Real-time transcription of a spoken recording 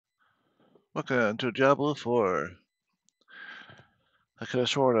Welcome to Diablo 4. I could have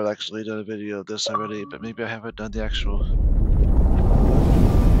sworn I'd actually done a video of this already, but maybe I haven't done the actual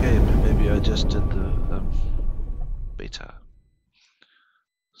game. Maybe I just did the beta.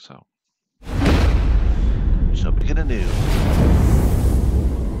 So begin anew.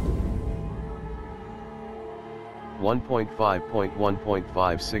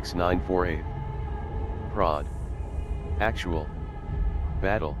 1.5.1.56948 Prod Actual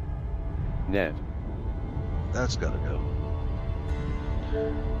Battle Net. That's gotta go.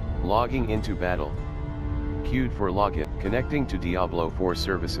 Logging into battle. Queued for login. Connecting to Diablo 4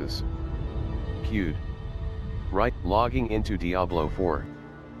 services. Queued. Right. Logging into Diablo 4.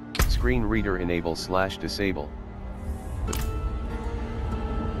 Screen reader enable/disable.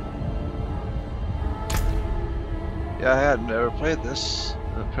 Yeah, I had never played this,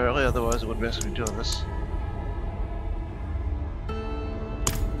 apparently, otherwise it wouldn't be asking me doing this.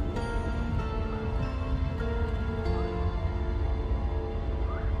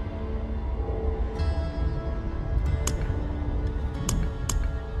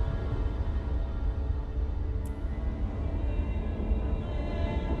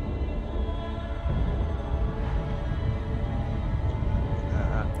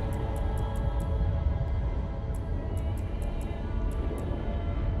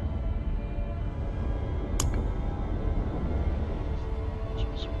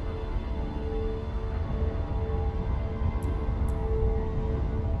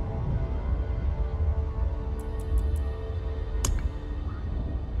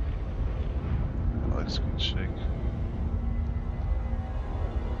 Shake.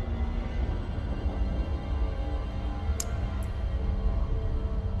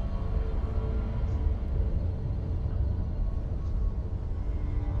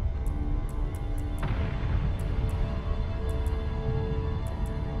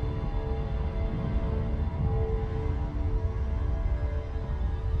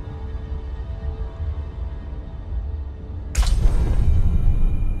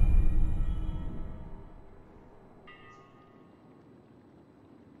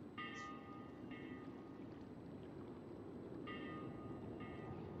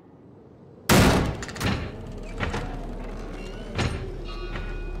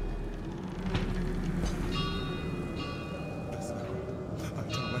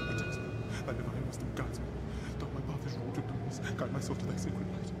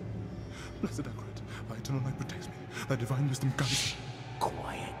 Thy divine wisdom guides me.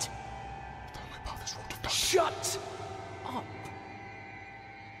 Quiet. Thou my path is wrought of darkness. Shut up.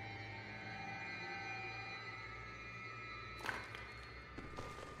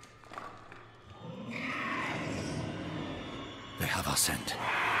 They have our scent.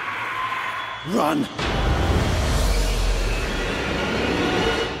 Run!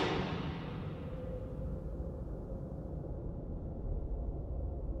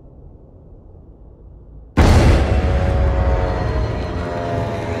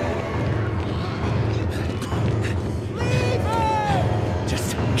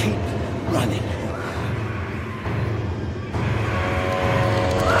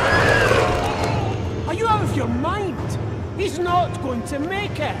 To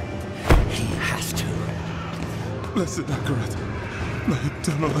make it. He has to. Blessed Akarat, thy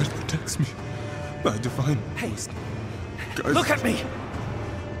eternal light protects me. Thy divine wisdom guides. Look at me!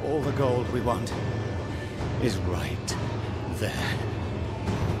 All the gold we want is right there.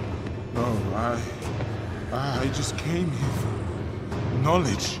 No, I just came here for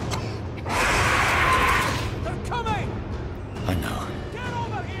knowledge. They're coming! I know. Get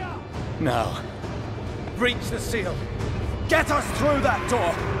over here! Now, breach the seal. Get us through that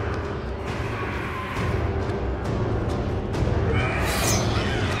door!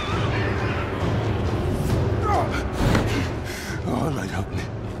 Oh, light, help me.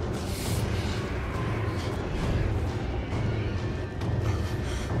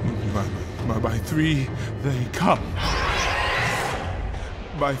 By three they come.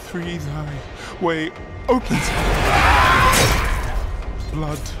 By three thy way opens.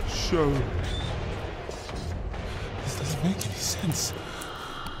 Blood showed. Doesn't make any sense.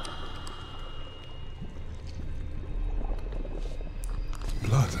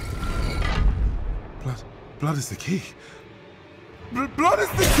 Blood is the key. Blood is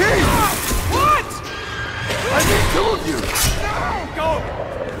the key! What? I need two of you! No! Go!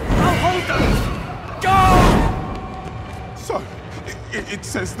 I'll hold them! Go! So, it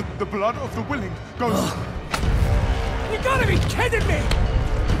says the blood of the willing goes... You gotta be kidding me!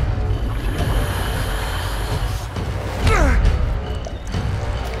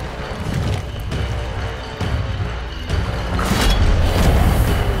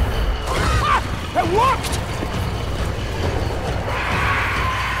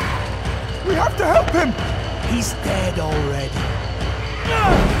 He's dead already.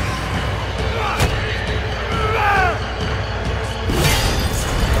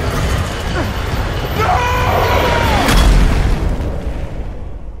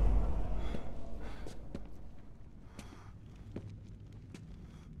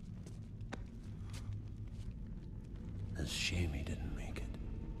 It's a shame he didn't make it.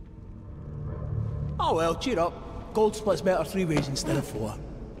 Oh well, cheer up. Gold splits better 3 ways instead of 4.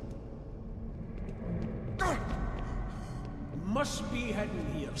 Must be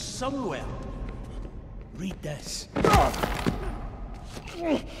hidden here somewhere. Read this. By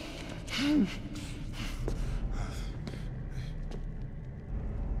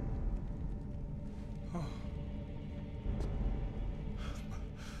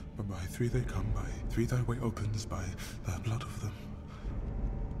 3 they come, by 3 thy way opens, by the blood of them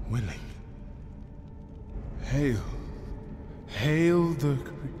willing. Hail. Hail the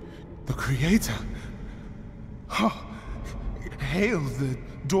Creator. Ha! Hail the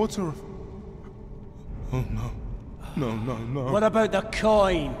daughter of... Oh no. No, no, no. What about the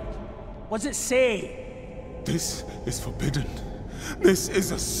coin? What's it say? This is forbidden. This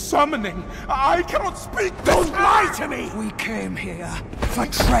is a summoning. I cannot speak. Don't lie to me! We came here for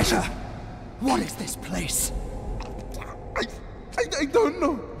treasure. What is this place? I don't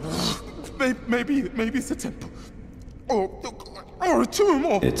know. Maybe it's a temple. Or a tomb,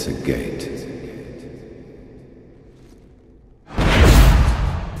 or... It's a gate.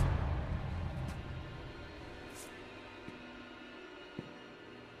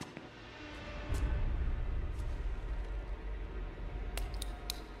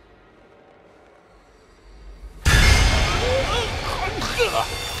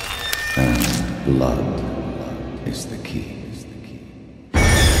 And blood is the key.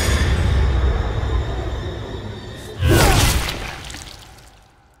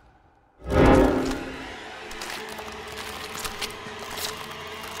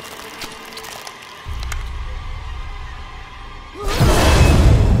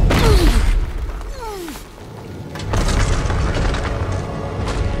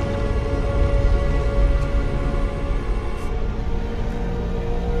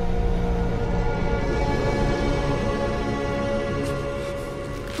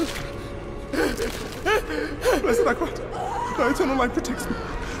 Blessed Akrat, thy eternal light protects me.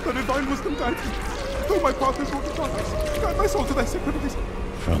 Thy divine wisdom guides me. Though my path is wrought with darkness, guide my soul to thy sacred place.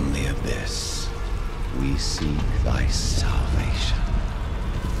 From the abyss, we seek thy salvation.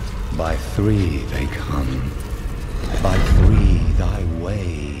 By 3 they come. By 3 thy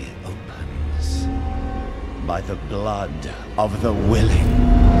way opens. By the blood of the willing.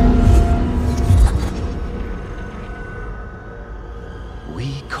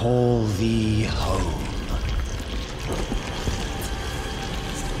 We call thee home.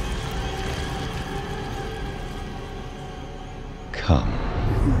 Come.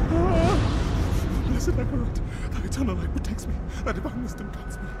 Blessed Akrat, thy eternal light protects me. Thy divine wisdom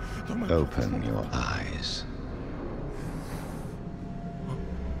guides me. Though my path is Open wrought your with eyes.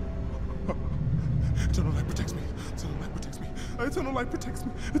 eternal light protects me. Eternal light protects me. Eternal light protects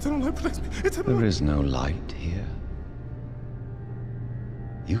me. Eternal light protects me. Eternal There light... is no light here.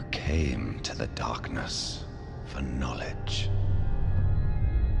 You came to the darkness for knowledge.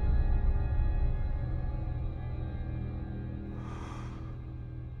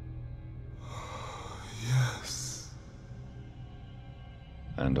 Yes.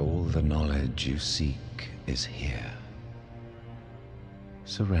 And all the knowledge you seek is here.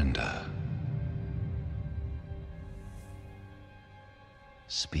 Surrender.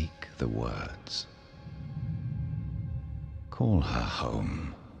 Speak the words. Call her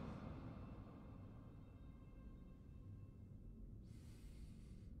home.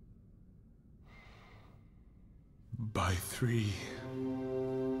 By 3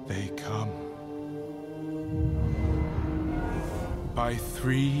 they come. By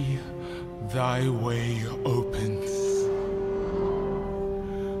 3 thy way opens.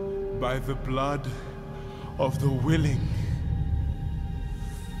 By the blood of the willing,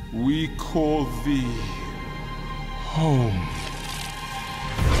 we call thee home.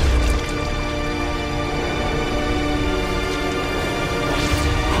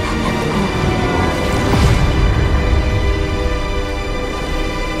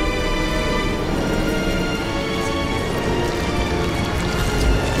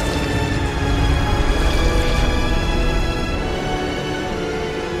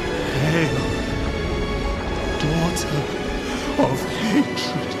 Of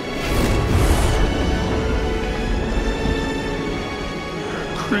hatred,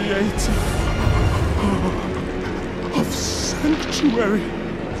 creator of sanctuary,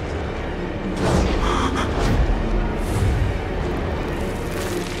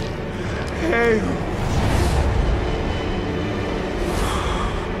 Hail!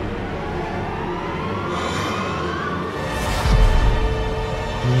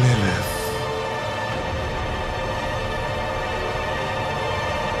 Lilith.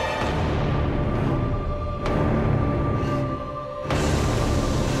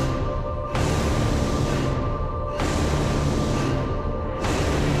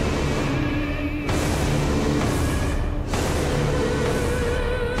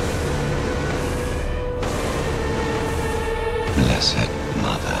 Blessed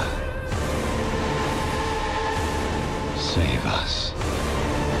Mother, save us.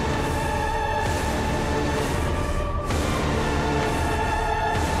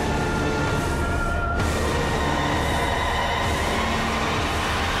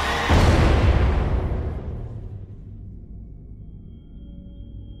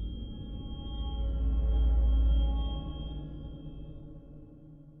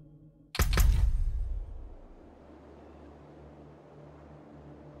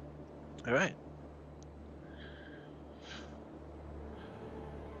 All right.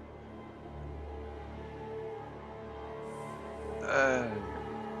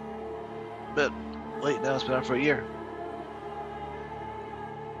 Bit late now. It's been out for a year.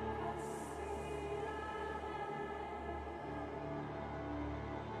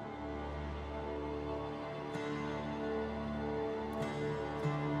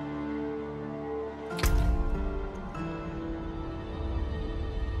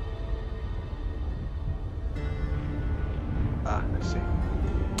 Ah, I see.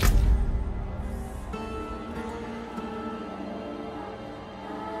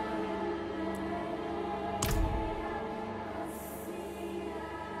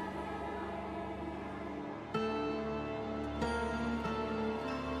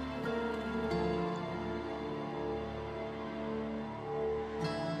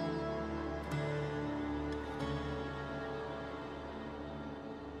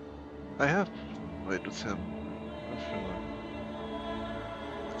 I have played with him.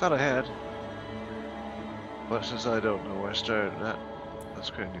 I thought I had, but since I don't know where I started at,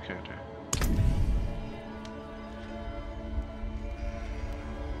 let's create a new character.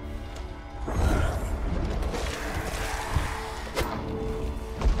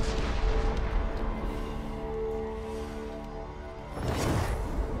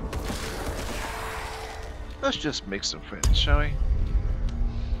 Let's just make some friends, shall we?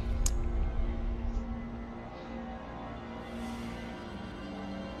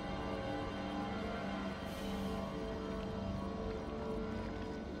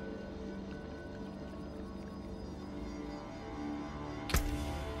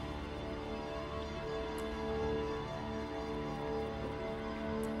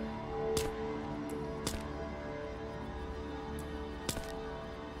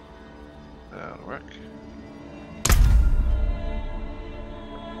 That'll work.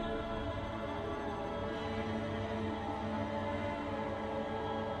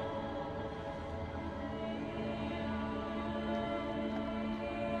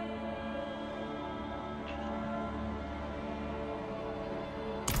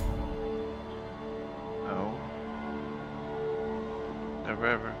 No. Never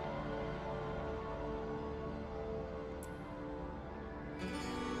ever.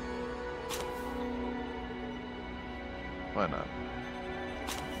 Why not?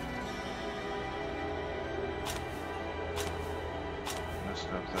 That's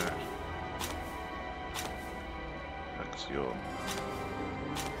up there. Axial.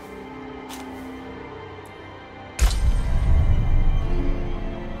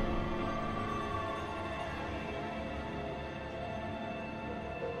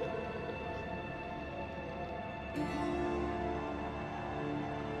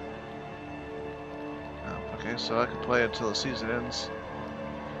 Okay, so I can play until the season ends.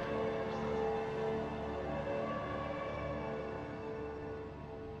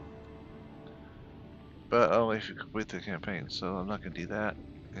 But only if you complete the campaign, so I'm not going to do that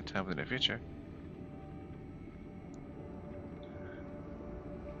anytime in the near future.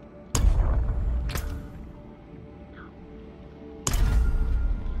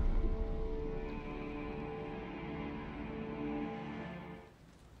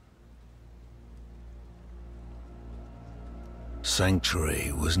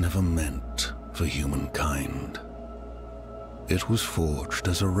 Sanctuary was never meant for humankind. It was forged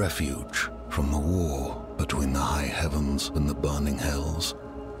as a refuge from the war between the high heavens and the burning hells.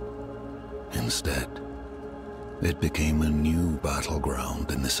 Instead, it became a new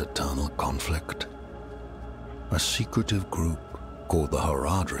battleground in this eternal conflict. A secretive group called the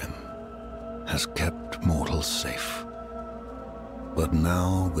Haradrim has kept mortals safe. But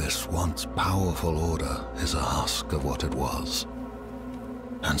now this once powerful order is a husk of what it was.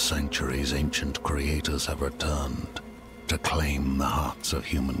 And Sanctuary's ancient creators have returned to claim the hearts of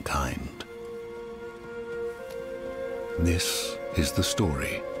humankind. This is the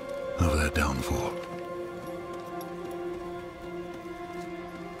story of their downfall.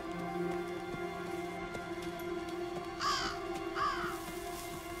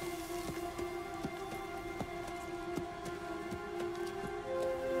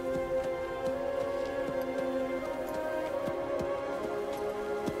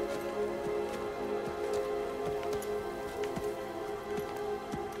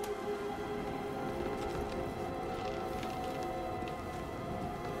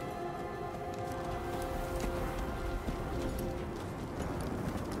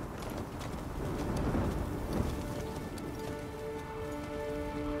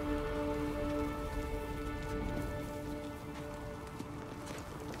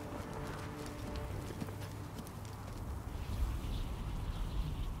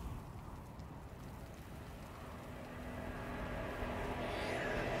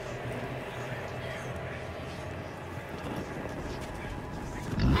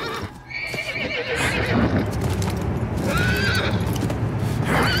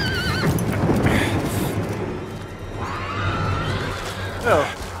 Oh,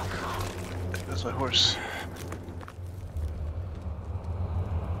 that's my horse.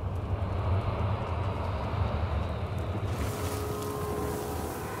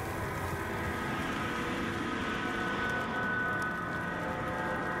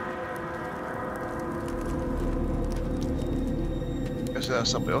 Is that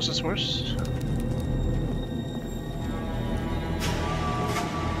somebody else's horse?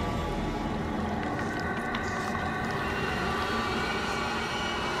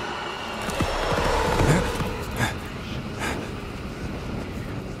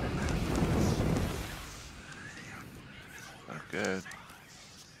 Good.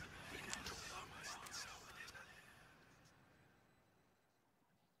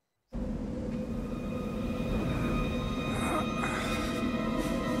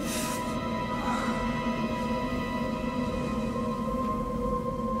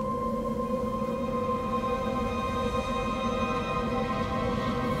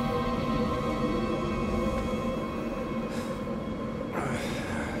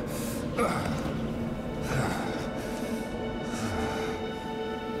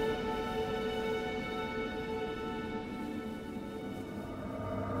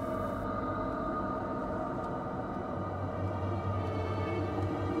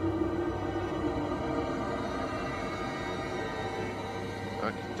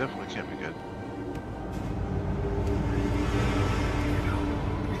 Definitely can't be good.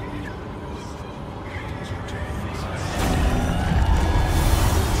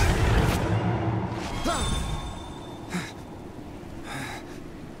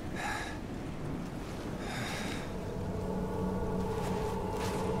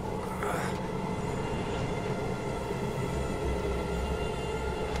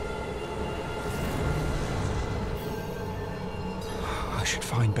 I should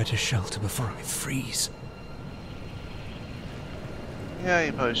find better shelter before I freeze. Yeah,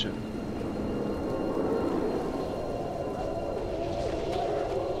 you probably should.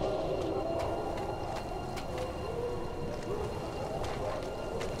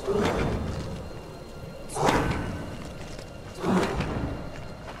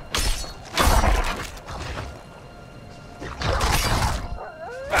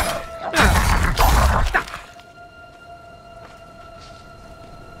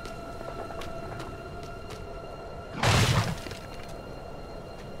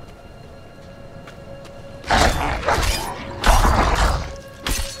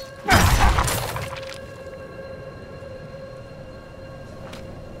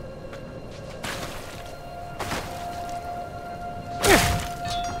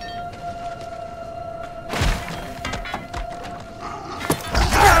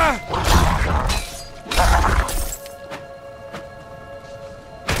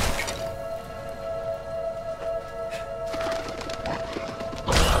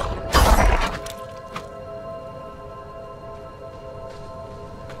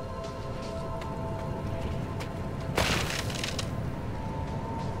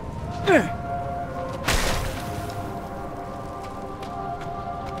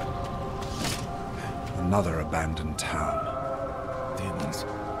 Another abandoned town. Demons.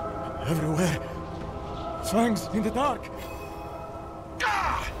 Everywhere. Fangs in the dark.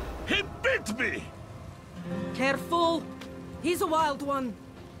 Ah! He bit me! Careful! He's a wild one.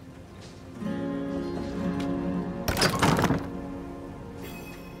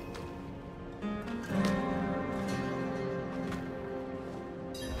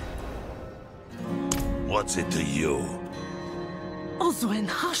 What's it to you? Oswen,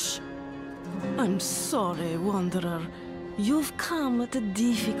 hush! I'm sorry, Wanderer. You've come at a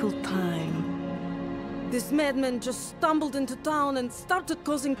difficult time. This madman just stumbled into town and started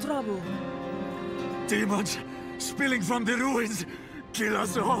causing trouble. Demons spilling from the ruins! Kill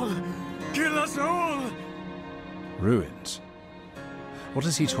us all! Kill us all! Ruins? What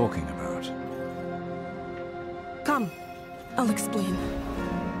is he talking about? Come, I'll explain.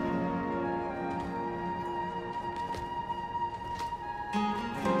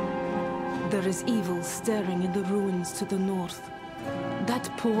 There is evil staring in the ruins to the north. That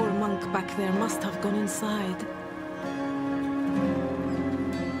poor monk back there must have gone inside.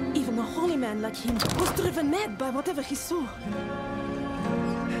 Even a holy man like him was driven mad by whatever he saw.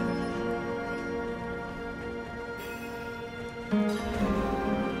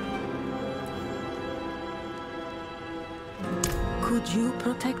 Could you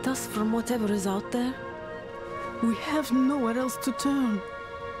protect us from whatever is out there? We have nowhere else to turn.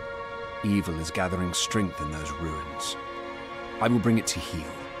 Evil is gathering strength in those ruins. I will bring it to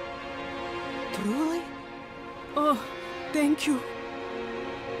heal. Truly? Oh, thank you.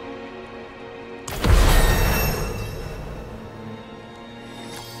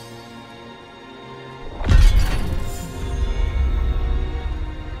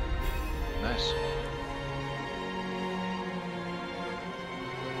 Nice.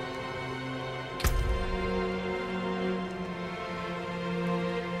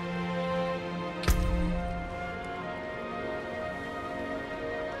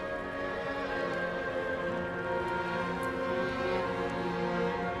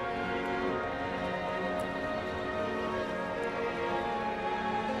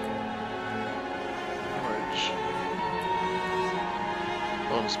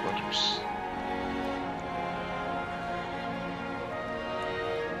 Bonus butters.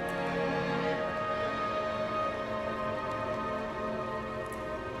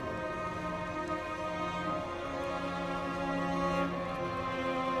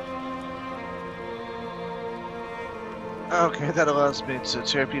 Okay, that allows me to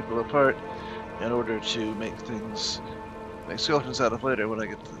tear people apart in order to make skeletons out of later when I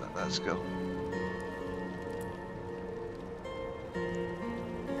get to that skill.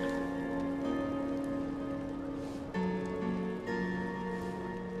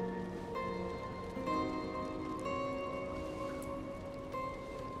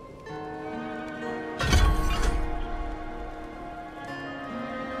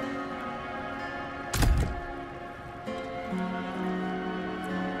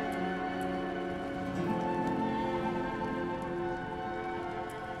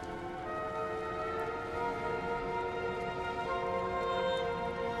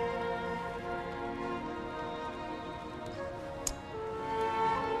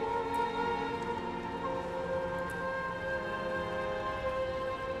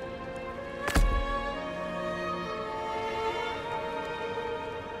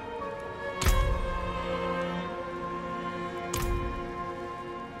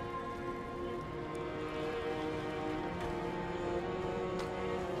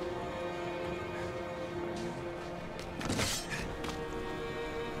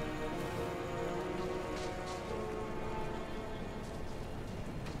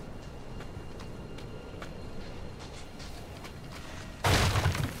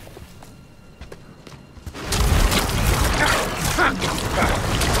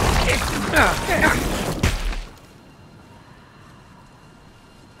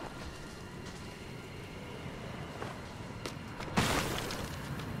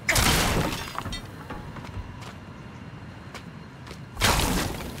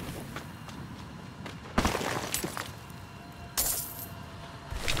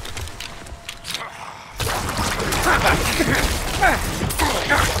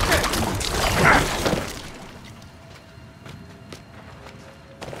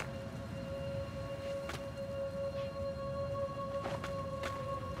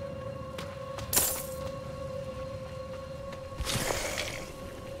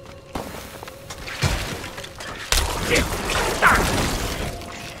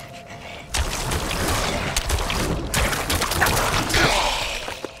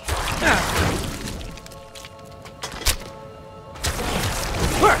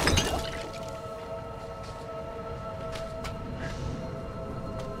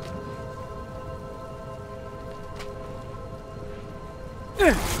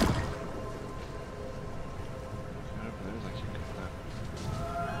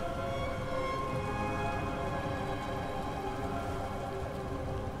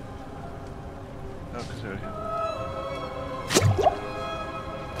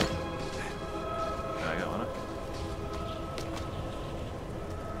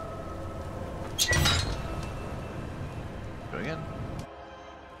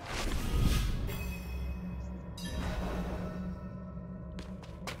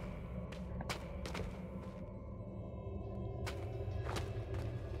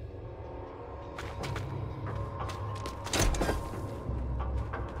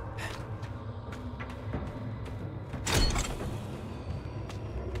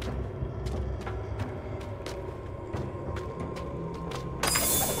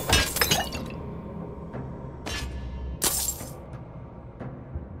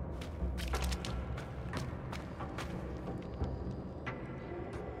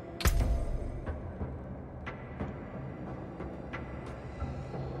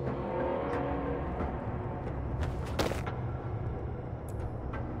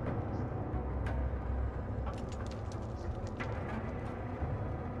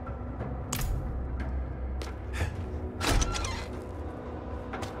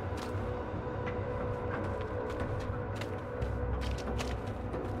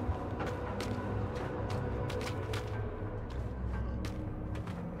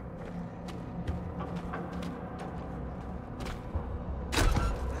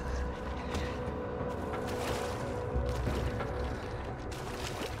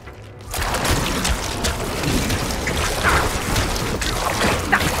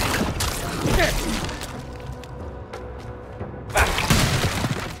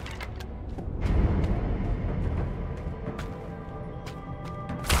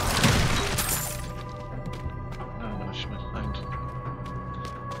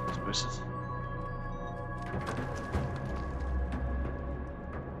 choices.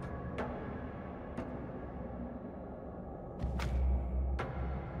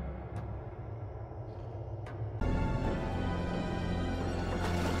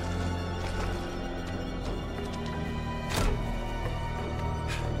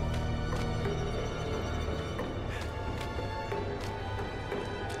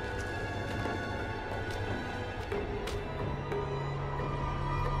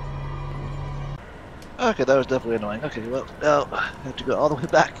 Okay, that was definitely annoying. Okay, well, now I have to go all the way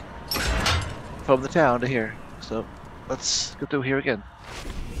back from the town to here. So, let's go through here again.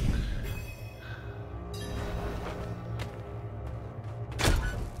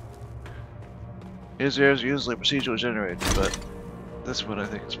 These areas are usually procedurally generated, but this one I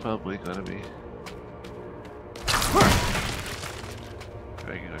think is probably going to be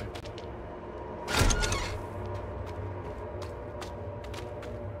regular.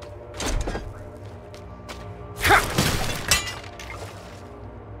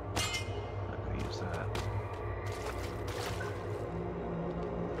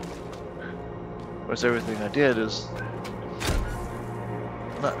 Of course, everything I did is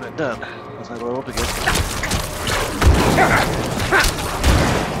not been done as I load up again.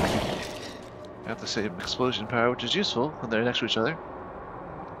 Have the same explosion power, which is useful when they're next to each other.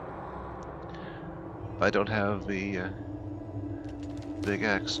 I don't have the big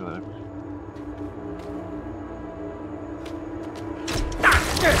axe or whatever.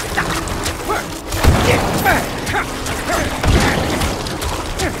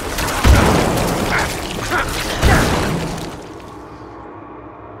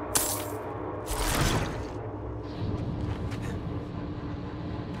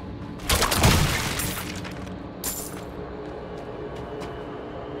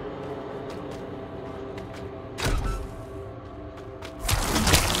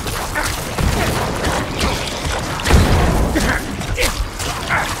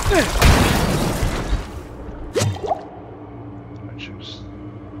 Archers.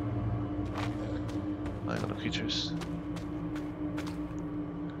 My little creatures.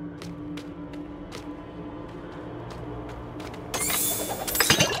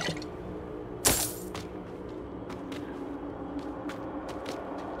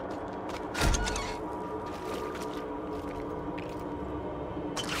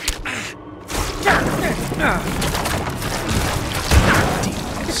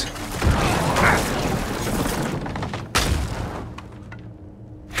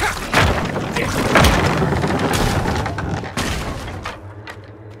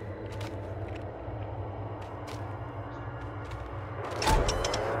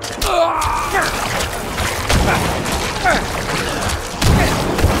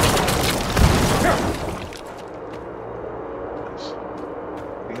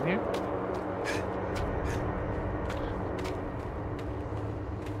 In here?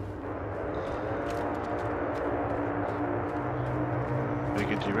 Make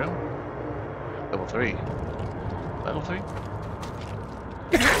it to your room. Level 3. Level 3?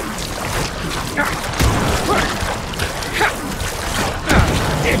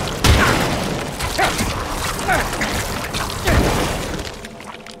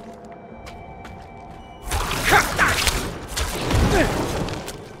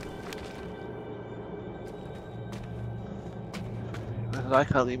 I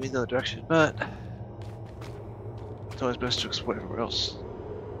can't lead me in the other direction, but it's always best to explore everywhere else.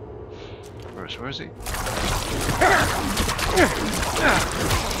 First, where is he?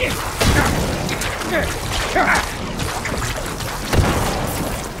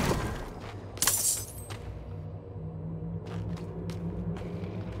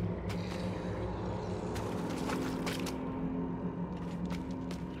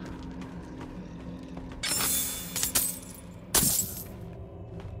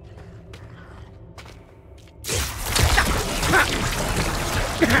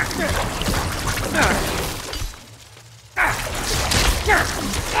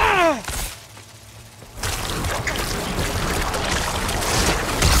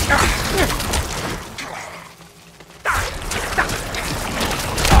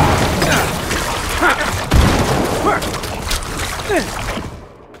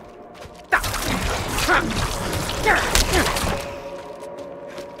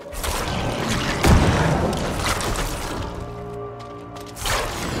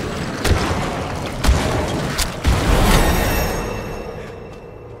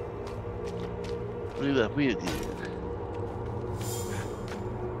 Weird.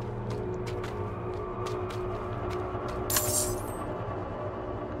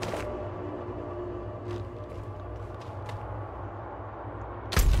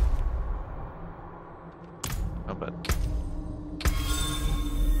 but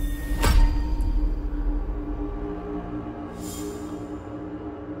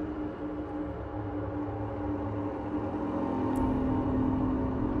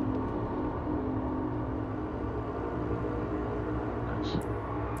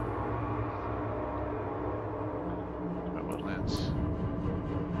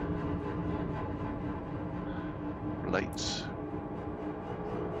lights.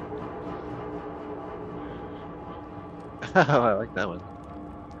 I like that one.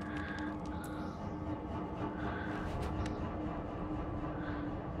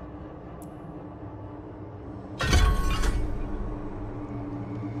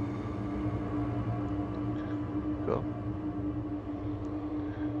 Cool.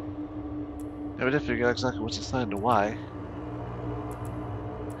 Never did figure out exactly what's assigned to why.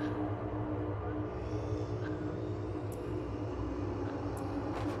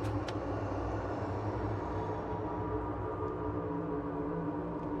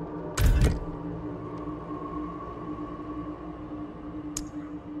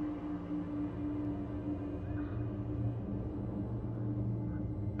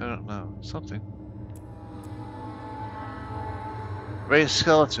 I don't know. Something. Raised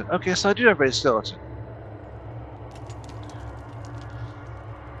skeleton. Okay, so I do have raised skeleton.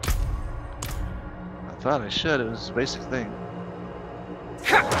 I thought I should. It was a basic thing.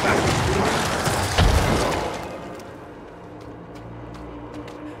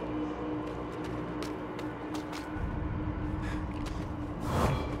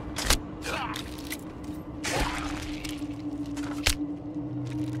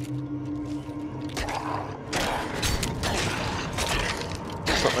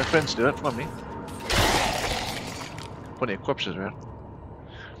 Let my friends do it for me. Plenty of corpses around.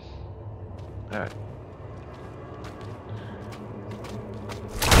 Alright.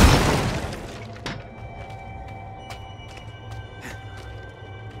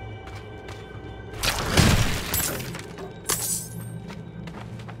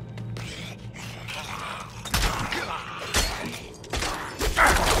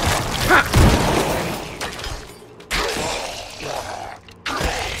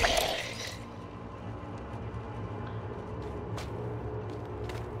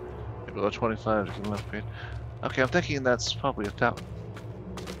 Below 25 to get an upgrade. Okay, I'm thinking that's probably a fountain.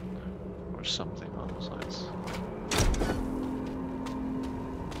 Or something on those lines.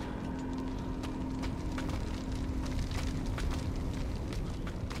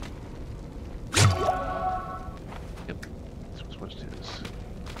 Yep, that's what we're supposed to do this.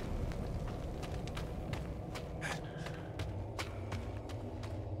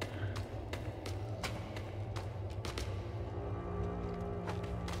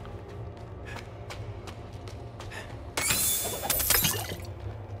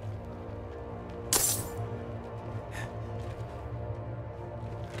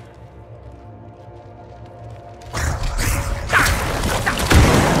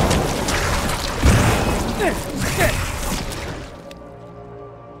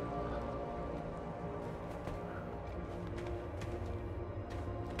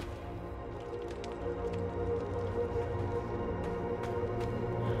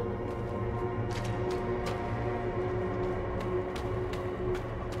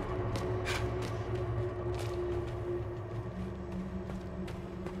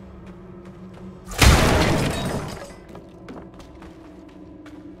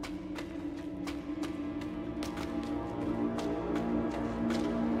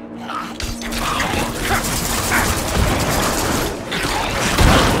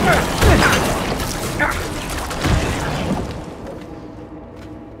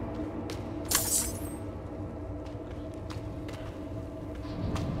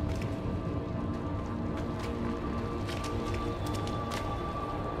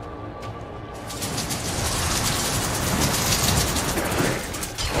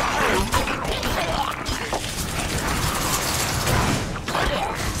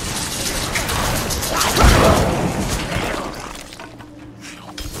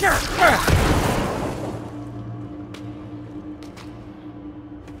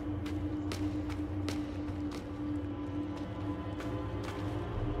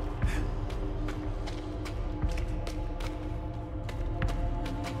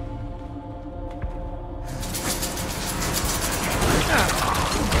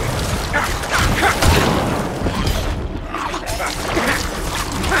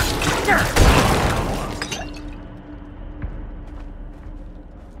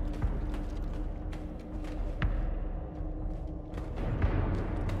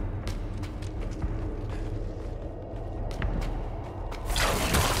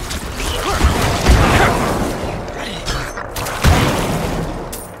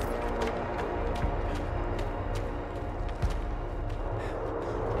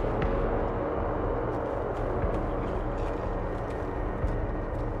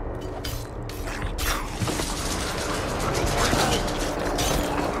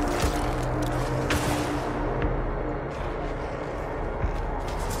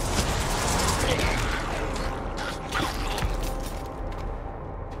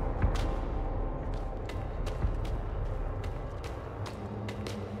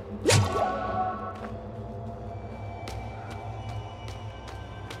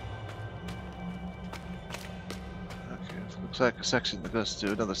 like a section that goes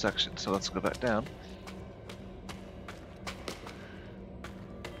to another section, so let's go back down.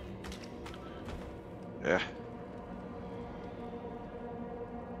 Yeah.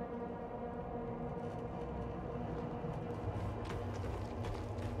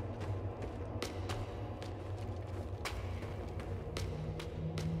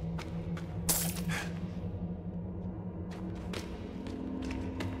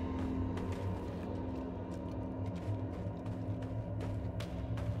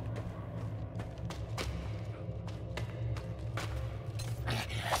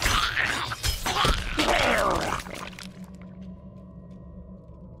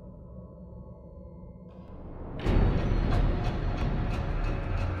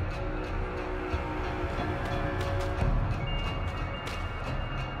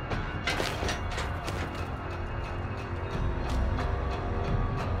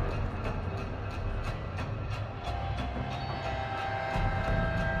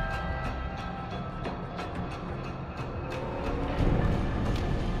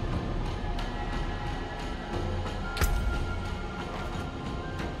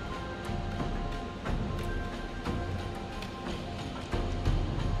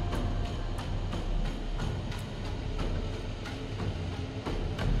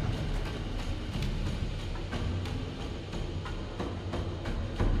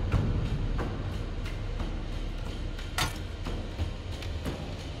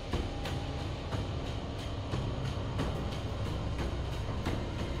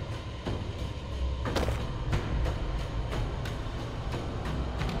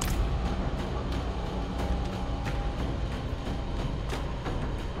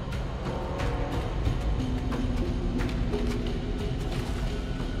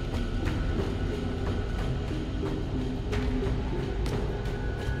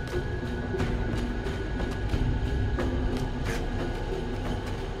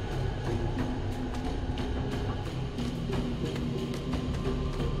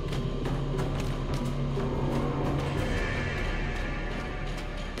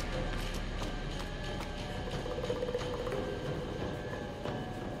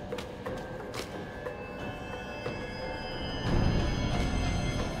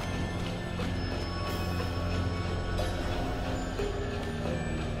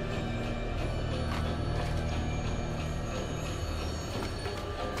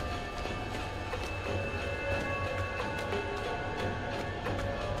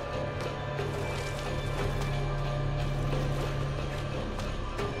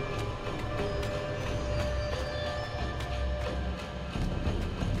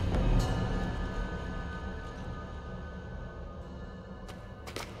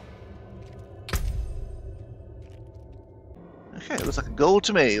 Okay, it looks like a goal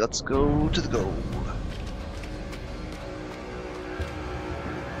to me. Let's go to the goal.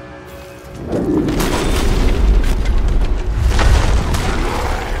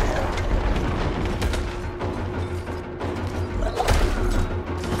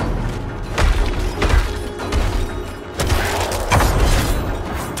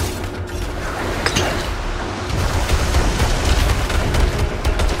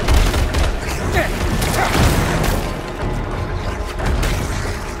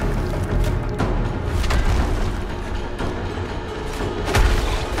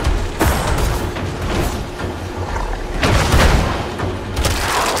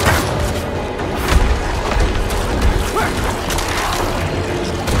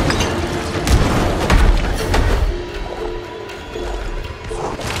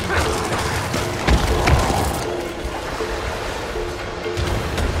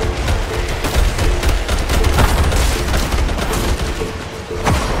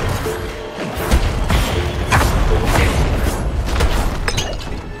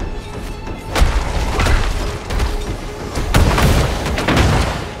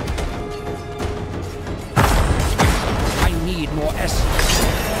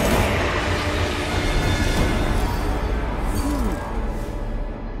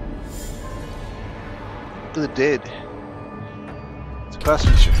 To the dead. It's a class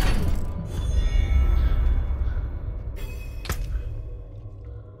feature.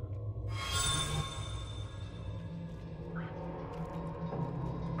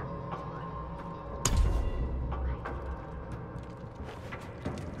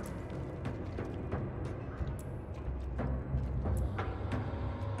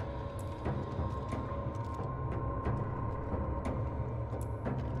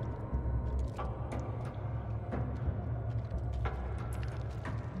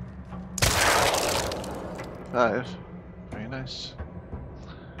 Five. Very nice.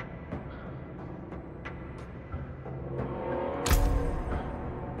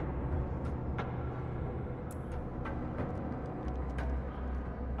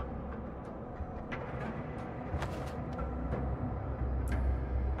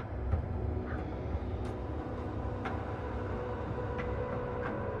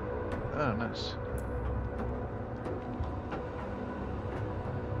 Oh, nice.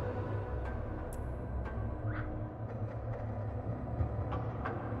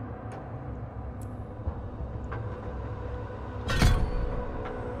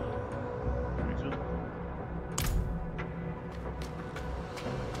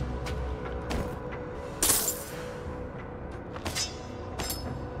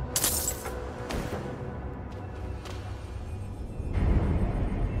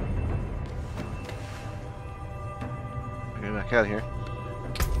 Get back out of here.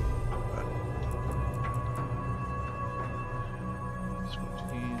 It's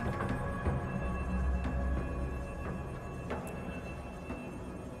 14.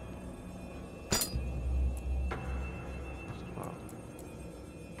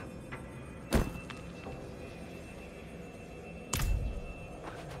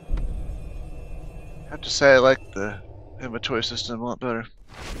 I have to say I like the inventory system a lot better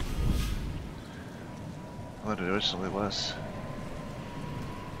than it originally was.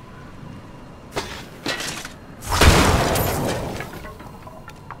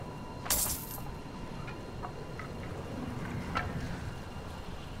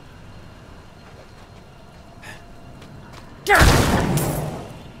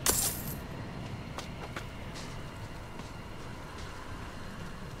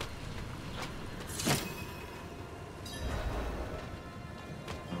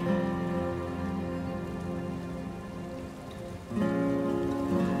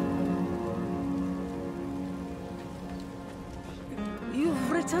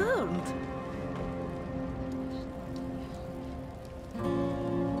 You've returned.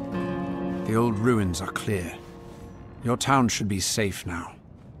 The old ruins are clear. Your town should be safe now.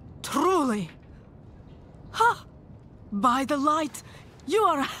 Truly. Ha! By the light, you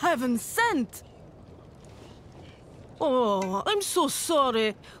are heaven sent. Oh, I'm so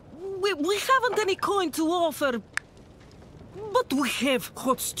sorry. We haven't any coin to offer. But we have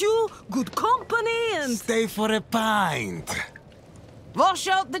hot stew, good company, and... Stay for a pint. Wash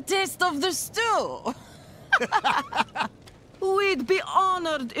out the taste of the stew. We'd be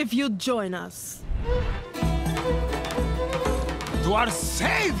honored if you'd join us. To our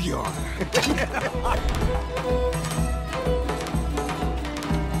savior!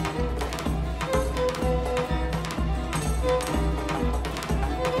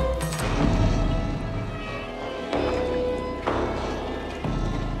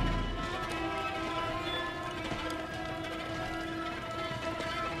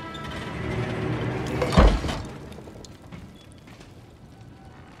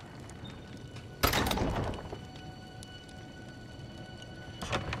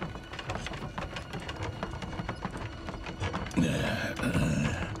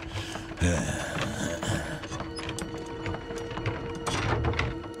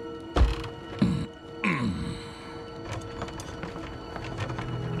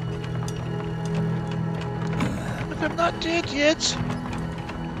 But I'm not dead yet.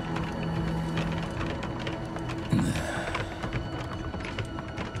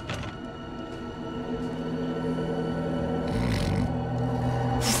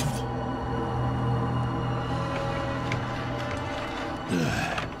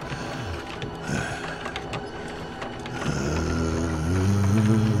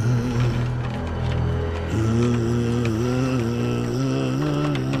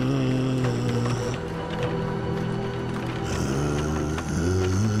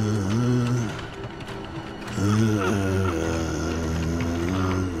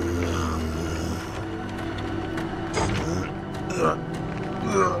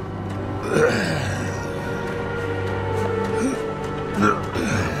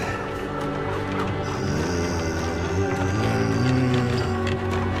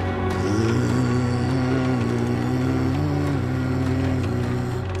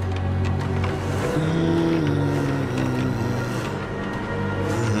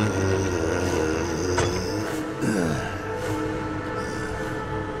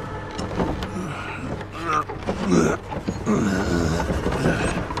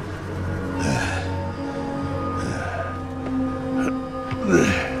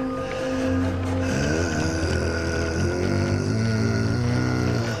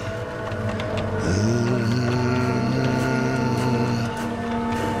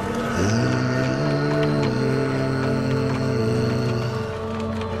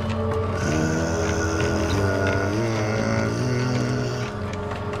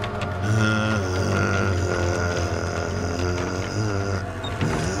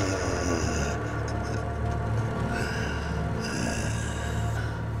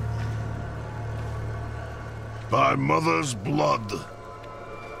 By mother's blood,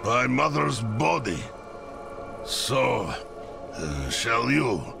 by mother's body. So, shall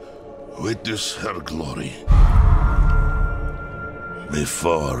you witness her glory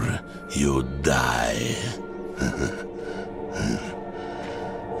before you die?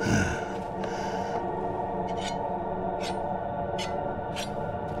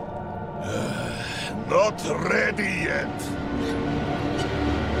 Not ready yet.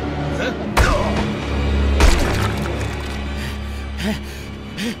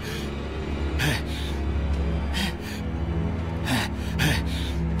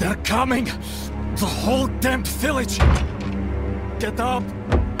 They're coming! The whole damned village! Get up!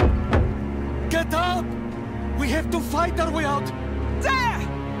 Get up! We have to fight our way out! There!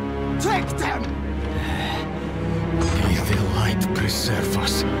 Take them! May the light preserve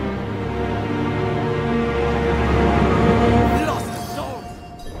us. Lost souls!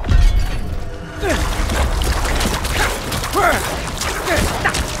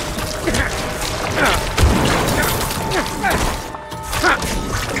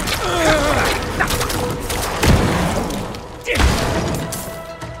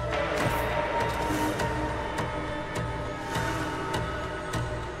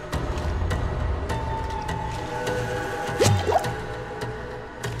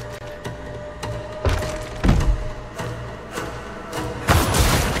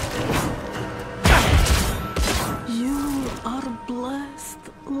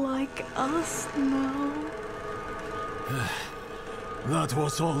 Us now. That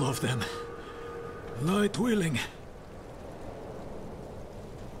was all of them. Light willing.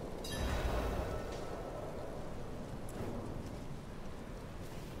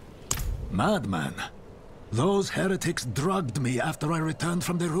 Madman. Those heretics drugged me after I returned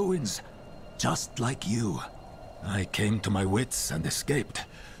from the ruins. Just like you. I came to my wits and escaped.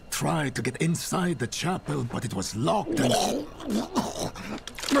 Tried to get inside the chapel, but it was locked and...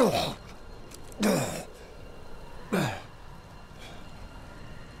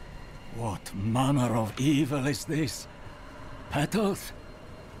 What manner of evil is this? Petals?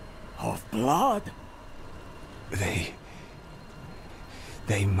 Of blood? They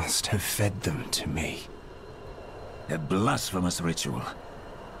must have fed them to me. A blasphemous ritual.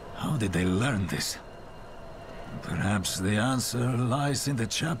 How did they learn this? Perhaps the answer lies in the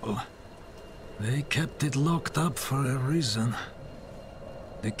chapel. They kept it locked up for a reason.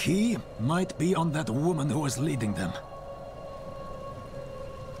 The key might be on that woman who was leading them.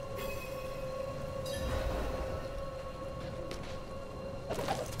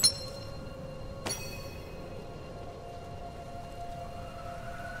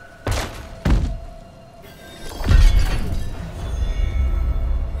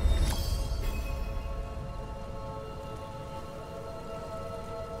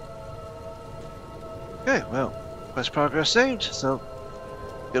 Okay, well, quest progress saved, so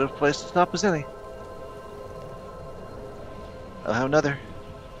good a place to stop as any. I'll have another.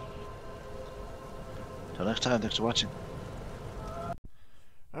 Till next time, thanks for watching.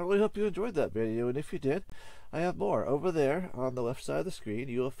 I really hope you enjoyed that video, and if you did, I have more. Over there, on the left side of the screen,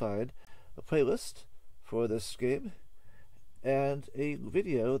 you will find a playlist for this game, and a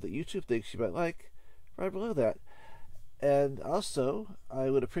video that YouTube thinks you might like right below that. And also,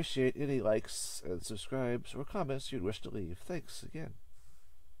 I would appreciate any likes and subscribes or comments you'd wish to leave. Thanks again.